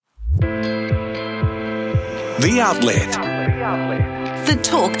The Outlet. The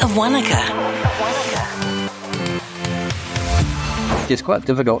talk of Wanaka. It's quite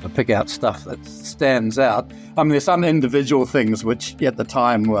difficult to pick out stuff that stands out. I mean, there's some individual things which at the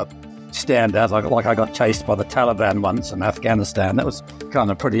time were stand out, like I got chased by the Taliban once in Afghanistan. That was kind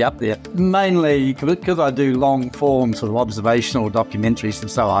of pretty up there. Mainly because I do long form sort of observational documentaries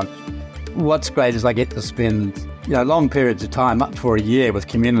and so on. What's great is I get to spend long periods of time, up for a year, with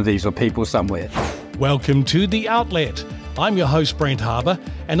communities or people somewhere. Welcome to The Outlet. I'm your host, Brent Harbour,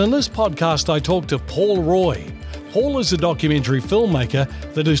 and in this podcast I talk to Paul Roy. Paul is a documentary filmmaker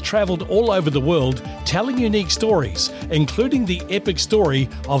that has travelled all over the world telling unique stories, including the epic story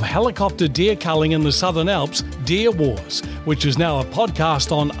of helicopter deer culling in the Southern Alps, Deer Wars, which is now a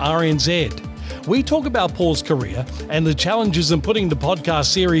podcast on RNZ. We talk about Paul's career and the challenges in putting the podcast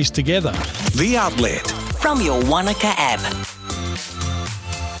series together. The Outlet. From your Wanaka app.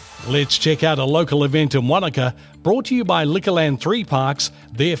 Let's check out a local event in Wanaka, brought to you by Liquorland 3 Parks,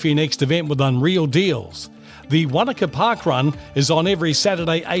 there for your next event with unreal deals. The Wanaka Park Run is on every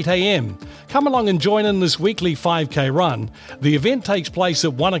Saturday 8 a.m. Come along and join in this weekly 5k run. The event takes place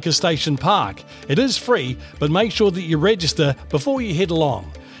at Wanaka Station Park. It is free, but make sure that you register before you head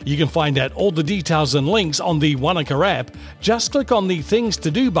along. You can find out all the details and links on the Wanaka app. Just click on the Things to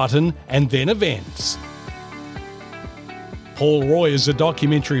Do button and then Events. Paul Roy is a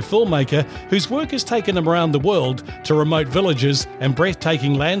documentary filmmaker whose work has taken him around the world to remote villages and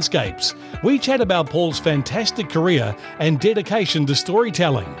breathtaking landscapes. We chat about Paul's fantastic career and dedication to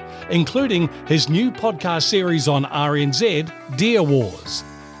storytelling, including his new podcast series on RNZ, Deer Wars.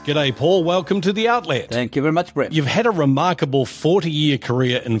 G'day, Paul. Welcome to The Outlet. Thank you very much, Brett. You've had a remarkable 40-year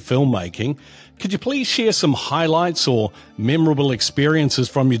career in filmmaking. Could you please share some highlights or memorable experiences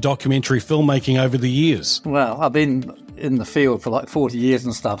from your documentary filmmaking over the years? Well, I've been in the field for like 40 years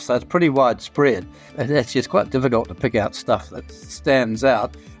and stuff, so it's pretty widespread. It's quite difficult to pick out stuff that stands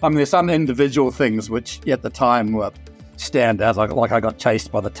out. I mean, there's some individual things which at the time were stand out, like I got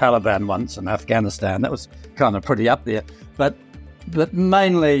chased by the Taliban once in Afghanistan. That was kind of pretty up there. But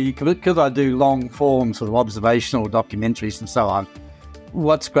mainly because I do long form sort of observational documentaries and so on,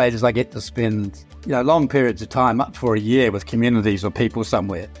 what's great is I get to spend long periods of time, up for a year, with communities or people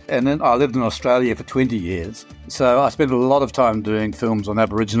somewhere. And then I lived in Australia for 20 years, so I spent a lot of time doing films on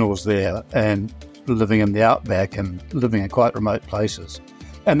Aboriginals there and living in the outback and living in quite remote places.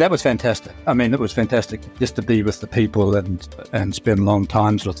 And that was fantastic. I mean, it was fantastic just to be with the people and spend long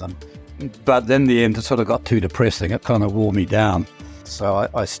times with them. But then in the end, it sort of got too depressing. It kind of wore me down, so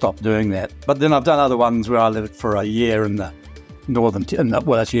I stopped doing that. But then I've done other ones where I lived for a year in the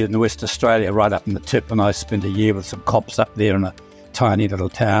in West Australia, right up in the tip, and I spent a year with some cops up there in a tiny little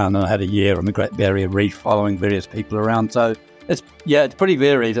town, and I had a year on the Great Barrier Reef following various people around. So it's pretty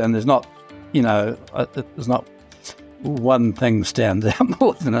varied, and there's not one thing stands out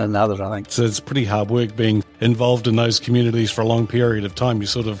more than another, I think. So it's pretty hard work being involved in those communities for a long period of time. You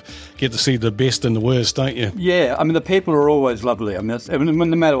sort of get to see the best and the worst, don't you? Yeah, I mean, the people are always lovely. I mean, no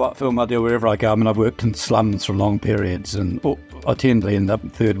matter what film I do, wherever I go, I mean, I've worked in slums for long periods, and I tend to end up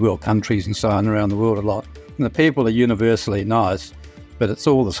in third world countries and so on around the world a lot. And the people are universally nice, but it's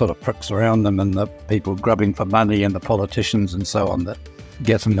all the sort of pricks around them and the people grubbing for money and the politicians and so on that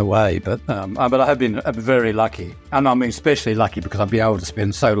gets in the way. But I have been very lucky, and I mean especially lucky because I've been able to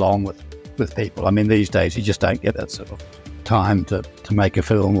spend so long with people. I mean, these days you just don't get that sort of time to make a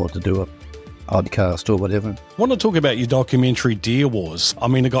film or to do a podcast or whatever. I want to talk about your documentary Deer Wars. I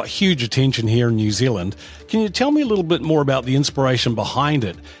mean, it got huge attention here in New Zealand. Can you tell me a little bit more about the inspiration behind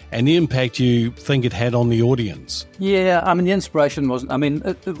it and the impact you think it had on the audience? Yeah, I mean, the inspiration wasn't, I mean,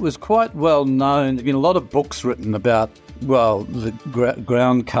 it was quite well known. There's been a lot of books written about, well, the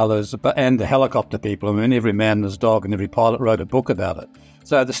ground colours and the helicopter people. I mean, every man and his dog and every pilot wrote a book about it.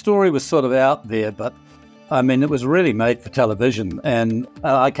 So the story was sort of out there, but I mean, it was really made for television. And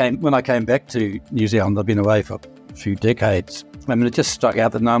when I came back to New Zealand, I've been away for a few decades. I mean, it just struck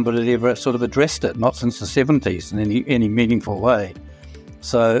out that nobody had ever sort of addressed it, not since the 70s in any meaningful way.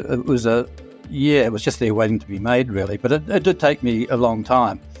 So it was just there waiting to be made, really. But it did take me a long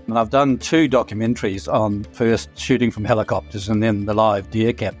time. And I've done 2 documentaries on first shooting from helicopters and then the live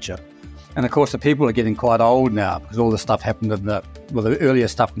deer capture. And of course, the people are getting quite old now because all this stuff happened in the earlier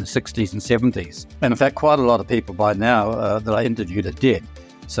stuff in the 60s and 70s. And in fact, quite a lot of people by now that I interviewed are dead.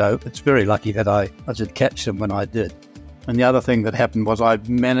 So it's very lucky that I did catch them when I did. And the other thing that happened was I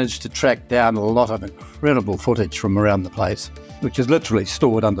managed to track down a lot of incredible footage from around the place, which is literally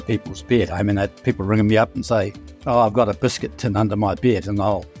stored under people's bed. I mean, people ringing me up and say, "Oh, I've got a biscuit tin under my bed," and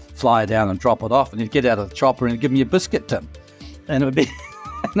I'll fly down and drop it off, and you'd get out of the chopper and give me a biscuit tin. And it would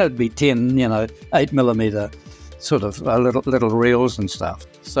be 10, 8mm sort of little reels and stuff.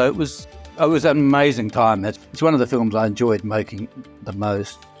 So it was an amazing time. It's one of the films I enjoyed making the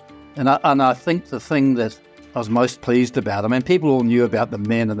most. And I think the thing that I was most pleased about, I mean, people all knew about the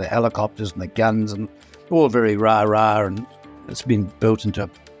men and the helicopters and the guns and all very rah-rah, and it's been built into a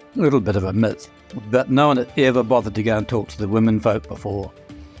little bit of a myth. But no one had ever bothered to go and talk to the women folk before.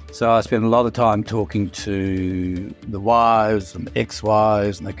 So I spent a lot of time talking to the wives and the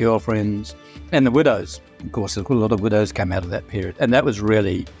ex-wives and the girlfriends and the widows. Of course, a lot of widows came out of that period. And that was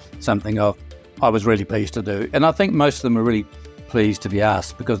really something I was really pleased to do. And I think most of them were really pleased to be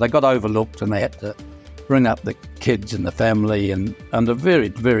asked because they got overlooked and they had to bring up the kids and the family and under very,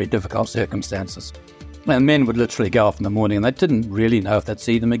 very difficult circumstances. And men would literally go off in the morning and they didn't really know if they'd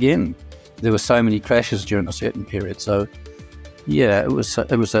see them again. There were so many crashes during a certain period. So, yeah, it was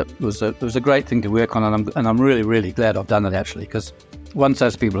a great thing to work on, and I'm really, really glad I've done it actually, because once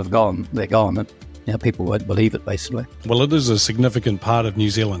those people have gone, they're gone, and people won't believe it basically. Well, it is a significant part of New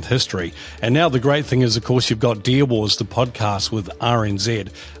Zealand history, and now the great thing is, of course, you've got Deer Wars, the podcast with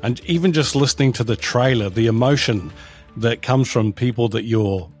RNZ, and even just listening to the trailer, the emotion that comes from people that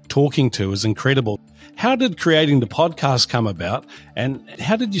you're talking to is incredible. How did creating the podcast come about, and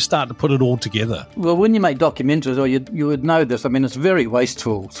how did you start to put it all together? Well, when you make documentaries, or you would know this, I mean, it's a very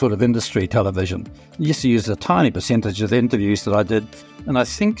wasteful sort of industry, television. I used to use a tiny percentage of the interviews that I did, and I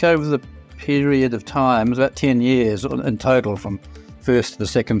think over the period of time, it was about 10 years in total from first to the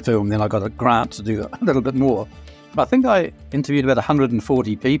second film, then I got a grant to do a little bit more. I think I interviewed about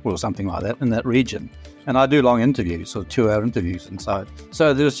 140 people or something like that in that region. And I do long interviews, sort of 2-hour interviews and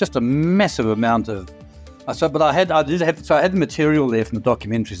so there was just a massive amount of. I had the material there from the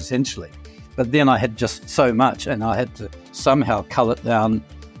documentaries essentially, but then I had just so much, and I had to somehow cull it down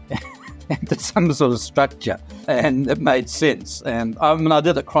into some sort of structure, and it made sense. And I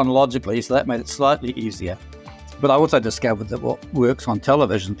did it chronologically, so that made it slightly easier. But I also discovered that what works on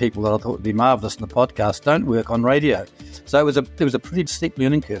television, people that I thought would be marvellous in the podcast, don't work on radio. So it was a pretty steep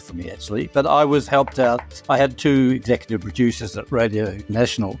learning curve for me, actually. But I was helped out. I had 2 executive producers at Radio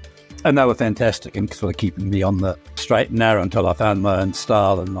National, and they were fantastic in sort of keeping me on the straight and narrow until I found my own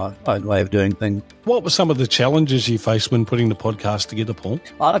style and my own way of doing things. What were some of the challenges you faced when putting the podcast together, Paul?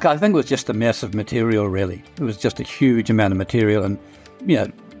 I think it was just a mess of material, really. It was just a huge amount of material, and,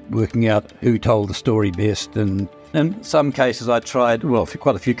 working out who told the story best. And in some cases I tried, well, for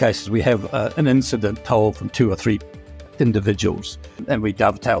quite a few cases, we have an incident told from 2 or 3 individuals, and we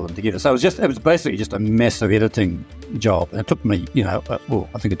dovetail them together. So it was basically just a mess of editing job. And it took me, I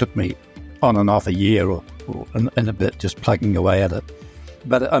think it took me on and off a year or and a bit just plugging away at it.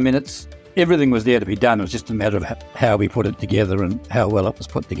 But I mean, everything was there to be done. It was just a matter of how we put it together and how well it was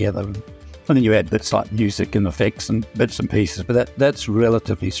put together. And then you add bits like music and effects and bits and pieces, but that's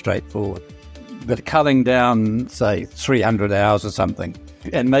relatively straightforward. But cutting down, say, 300 hours or something,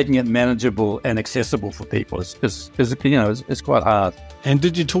 and making it manageable and accessible for people is quite hard. And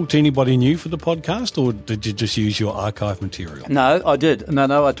did you talk to anybody new for the podcast, or did you just use your archive material? No, I did.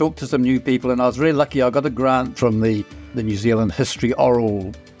 No, I talked to some new people, and I was really lucky. I got a grant from the New Zealand History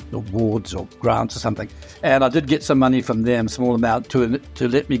Oral Awards or grants or something, and I did get some money from them, small amount, to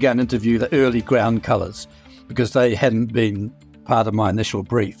let me go and interview the early ground colours, because they hadn't been part of my initial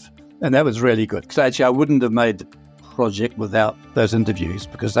brief. And that was really good, because actually I wouldn't have made the project without those interviews,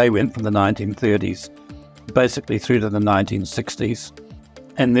 because they went from the 1930s basically through to the 1960s,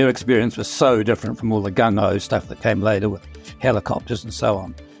 and their experience was so different from all the gung-ho stuff that came later with helicopters and so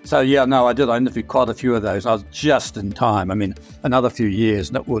on. So yeah, no, I did. I interviewed quite a few of those. I was just in time. I mean, another few years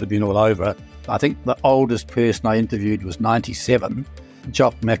and it would have been all over. I think the oldest person I interviewed was 97,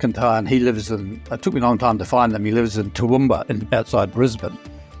 Jock McIntyre, and he lives in, it took me a long time to find him, he lives in Toowoomba outside Brisbane.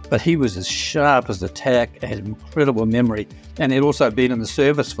 But he was as sharp as a tack, had incredible memory, and he'd also been in the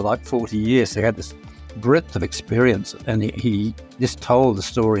service for like 40 years, so he had this breadth of experience, and he just told the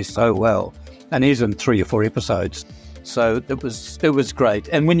story so well. And he's in 3 or 4 episodes. So it was great.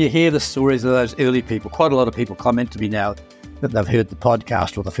 And when you hear the stories of those early people, quite a lot of people comment to me now that they've heard the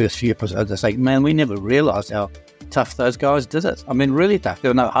podcast or the first few episodes. They say, man, we never realised how tough those guys did it. I mean, really tough. There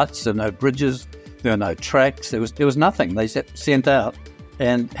were no huts, there were no bridges, there were no tracks, there was nothing. They sent out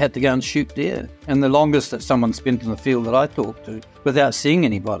and had to go and shoot deer. And the longest that someone spent in the field that I talked to without seeing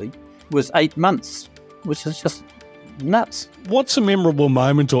anybody was 8 months, which is just nuts. What's a memorable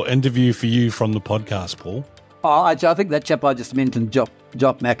moment or interview for you from the podcast, Paul? Oh, I think that chap I just mentioned, Jock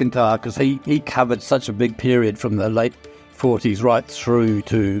McIntyre, because he covered such a big period from the late 40s right through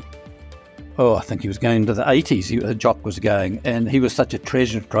to, I think he was going to the 80s, Jock was going, and he was such a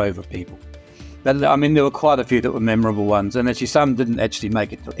treasure trove of people. But I mean, there were quite a few that were memorable ones, and actually some didn't actually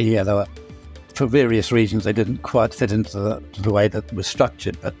make it to air. They were for various reasons, they didn't quite fit into the way that was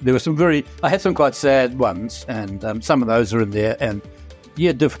structured. But there were I had some quite sad ones, and some of those are in there, and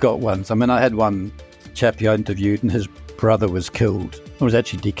difficult ones. I mean, I had one chap you interviewed, and his brother was killed. He was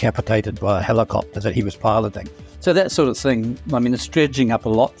actually decapitated by a helicopter that he was piloting. So that sort of thing, I mean, it's dredging up a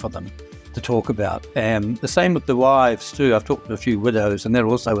lot for them to talk about. And the same with the wives too. I've talked to a few widows, and they're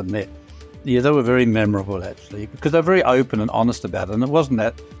also in there. Yeah, they were very memorable actually, because they're very open and honest about it, and it wasn't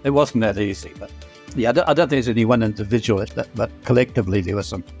that easy. But yeah, I don't think there's any one individual, but collectively there were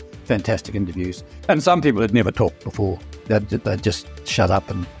some fantastic interviews. And some people had never talked before. They'd just shut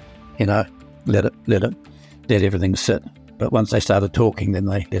up and let everything sit. But once they started talking, then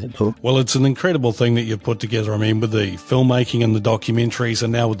they let it talk. Well, it's an incredible thing that you've put together. I mean, with the filmmaking and the documentaries,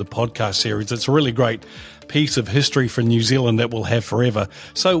 and now with the podcast series, it's a really great piece of history for New Zealand that we'll have forever.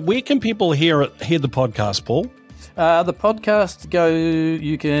 So where can people hear the podcast, Paul? The podcast,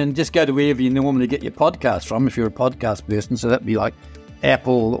 you can just go to wherever you normally get your podcast from if you're a podcast person. So that'd be like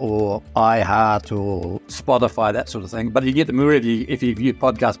Apple or iHeart or Spotify, that sort of thing. But you get them wherever if you're a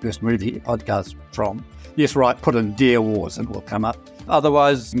podcast person, wherever you get your podcast from. Yes, right, put in Dear Wars and it will come up.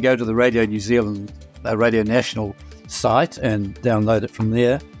 Otherwise, you can go to the Radio New Zealand, Radio National site and download it from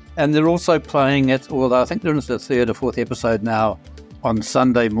there. And they're also playing it, although I think they're in the third or fourth episode now, on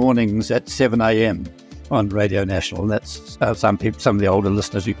Sunday mornings at 7 a.m. on Radio National. And that's some of the older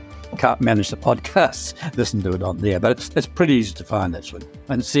listeners who can't manage the podcast listen to it on there. But it's pretty easy to find, actually.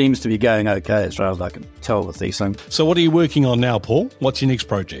 And it seems to be going okay as far as I can tell with these things. So what are you working on now, Paul? What's your next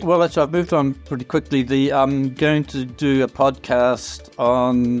project? Well, I've moved on pretty quickly. I'm going to do a podcast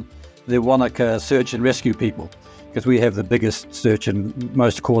on the Wanaka search and rescue people, because we have the biggest search and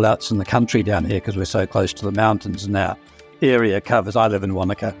most call-outs in the country down here because we're so close to the mountains, and our area covers, I live in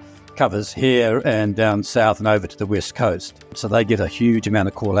Wanaka, covers here and down south and over to the west coast. So they get a huge amount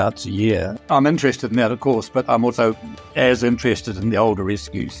of call-outs a year. I'm interested in that, of course, but I'm also as interested in the older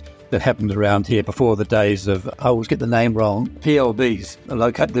rescues that happened around here before the days of, I always get the name wrong, PLBs, the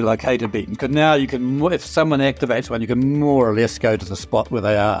locator beacon. Because now you can, if someone activates one, you can more or less go to the spot where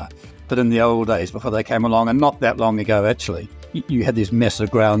they are. But in the old days, before they came along, and not that long ago actually, you had these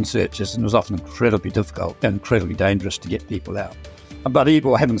massive ground searches, and it was often incredibly difficult and incredibly dangerous to get people out. But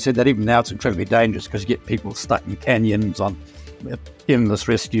having said that, even now it's incredibly dangerous because you get people stuck in canyons on endless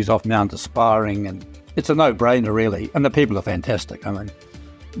rescues off Mount Aspiring, and it's a no-brainer really. And the people are fantastic. I mean,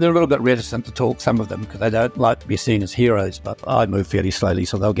 they're a little bit reticent to talk, some of them, because they don't like to be seen as heroes, but I move fairly slowly,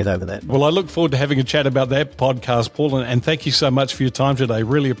 so they'll get over that. Well, I look forward to having a chat about that podcast, Paul, and thank you so much for your time today.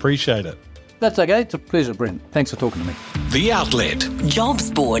 Really appreciate it. That's okay. It's a pleasure, Brent. Thanks for talking to me. The Outlet.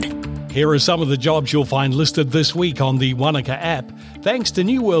 Jobs Board. Here are some of the jobs you'll find listed this week on the Wanaka app, thanks to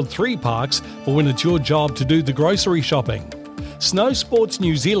New World 3 Parks for when it's your job to do the grocery shopping. Snow Sports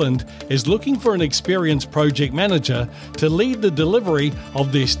New Zealand is looking for an experienced project manager to lead the delivery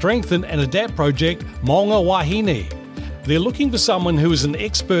of their Strengthen and Adapt project, Maunga Wahine. They're looking for someone who is an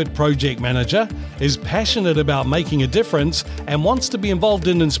expert project manager, is passionate about making a difference, and wants to be involved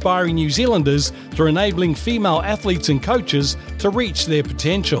in inspiring New Zealanders through enabling female athletes and coaches to reach their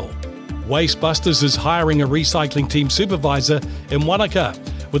potential. Wastebusters is hiring a recycling team supervisor in Wanaka.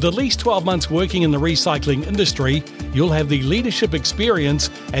 With at least 12 months working in the recycling industry, you'll have the leadership experience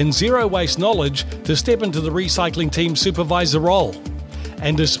and zero waste knowledge to step into the recycling team supervisor role.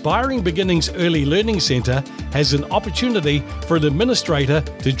 And Aspiring Beginnings Early Learning Centre has an opportunity for an administrator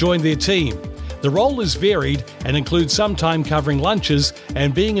to join their team. The role is varied and includes some time covering lunches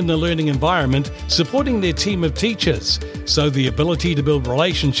and being in the learning environment, supporting their team of teachers. So the ability to build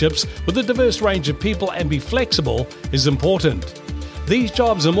relationships with a diverse range of people and be flexible is important. These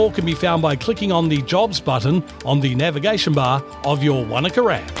jobs and more can be found by clicking on the Jobs button on the navigation bar of your Wanaka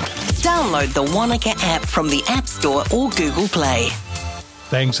app. Download the Wanaka app from the App Store or Google Play.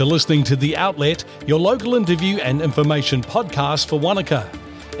 Thanks for listening to The Outlet, your local interview and information podcast for Wanaka.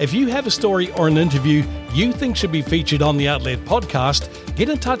 If you have a story or an interview you think should be featured on the Outlet podcast, get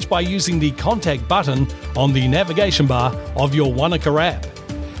in touch by using the contact button on the navigation bar of your Wanaka app.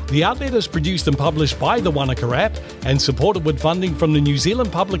 The Outlet is produced and published by the Wanaka app and supported with funding from the New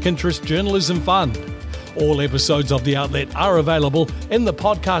Zealand Public Interest Journalism Fund. All episodes of The Outlet are available in the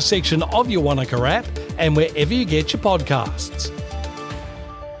podcast section of your Wanaka app and wherever you get your podcasts.